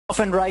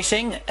Dolphin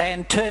racing,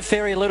 and Turf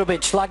Fairy a little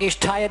bit sluggish.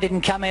 Taya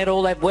didn't come out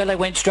all that well. It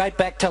went straight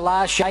back to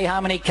last. Chez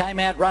Harmony came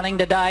out running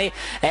today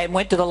and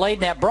went to the lead.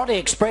 Now Bronte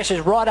Express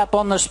is right up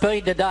on the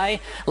speed today.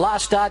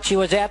 Last start she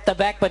was out the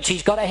back, but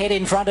she's got a head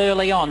in front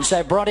early on.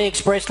 So Bronte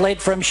Express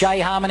led from Chez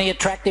Harmony,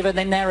 Attractive, and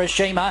then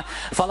Narashima,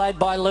 followed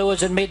by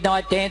Lures and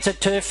Midnight Dancer.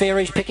 Turf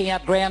Fairy's picking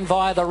up ground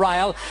via the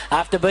rail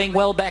after being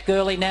well back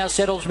early. Now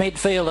settles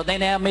midfield, and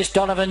then our Miss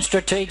Donovan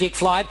Strategic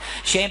Flight.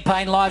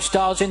 Champagne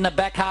Lifestyle's in the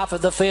back half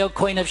of the field.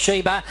 Queen of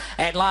Sheba.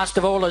 And last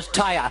of all is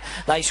Taya.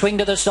 They swing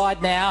to the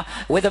side now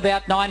with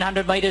about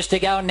 900 metres to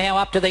go, and now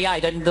up to the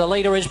 8. And the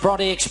leader is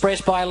Bronte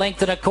Express by a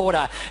length and a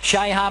quarter.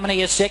 Chez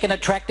Harmony is second,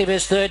 Attractive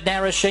is third,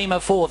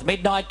 Narashima fourth.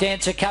 Midnight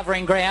Dancer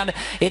covering ground.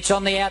 It's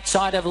on the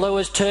outside of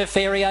Lewis. Turf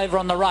Fairy over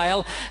on the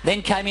rail.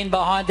 Then came in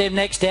behind them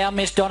next down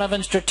Miss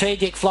Donovan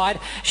Strategic Flight.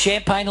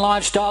 Champagne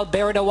Lifestyle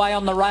buried away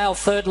on the rail,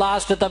 third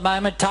last at the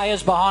moment.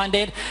 Taya's behind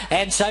it,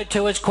 and so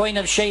too is Queen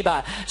of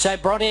Sheba. So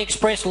Bronte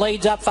Express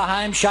leads up for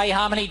home. Chez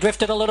Harmony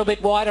drifted a little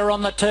bit wider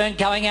on the turn,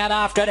 going out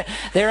after it.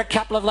 They're a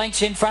couple of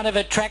lengths in front of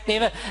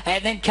Attractive,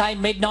 and then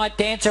came Midnight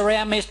Dancer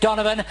around Miss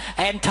Donovan,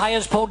 and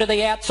Taya's pulled to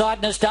the outside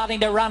and is starting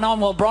to run on.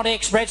 Well, Bronte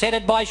Express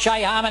headed by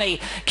Chez Harmony.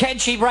 Can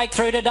she break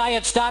through today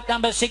at start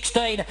number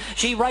 16?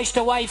 She raced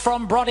away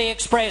from Bronte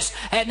Express,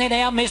 and then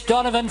our Miss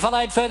Donovan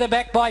followed further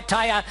back by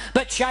Taya,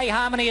 but Chez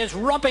Harmony is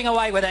romping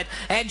away with it,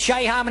 and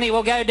Chez Harmony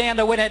will go down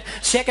to win it.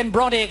 Second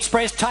Bronte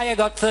Express, Taya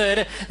got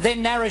third,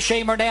 then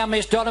Narashima and our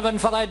Miss Donovan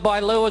followed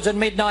by Lures and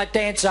Midnight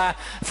Dancer.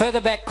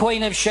 Further back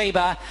Queen of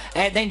Sheba,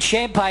 and then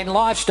Champagne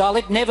Lifestyle.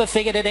 It never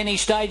figured at any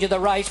stage of the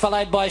race,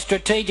 followed by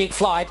Strategic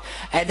Flight,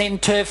 and then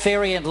Turf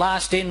Fairy, and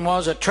last in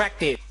was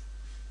Attractive.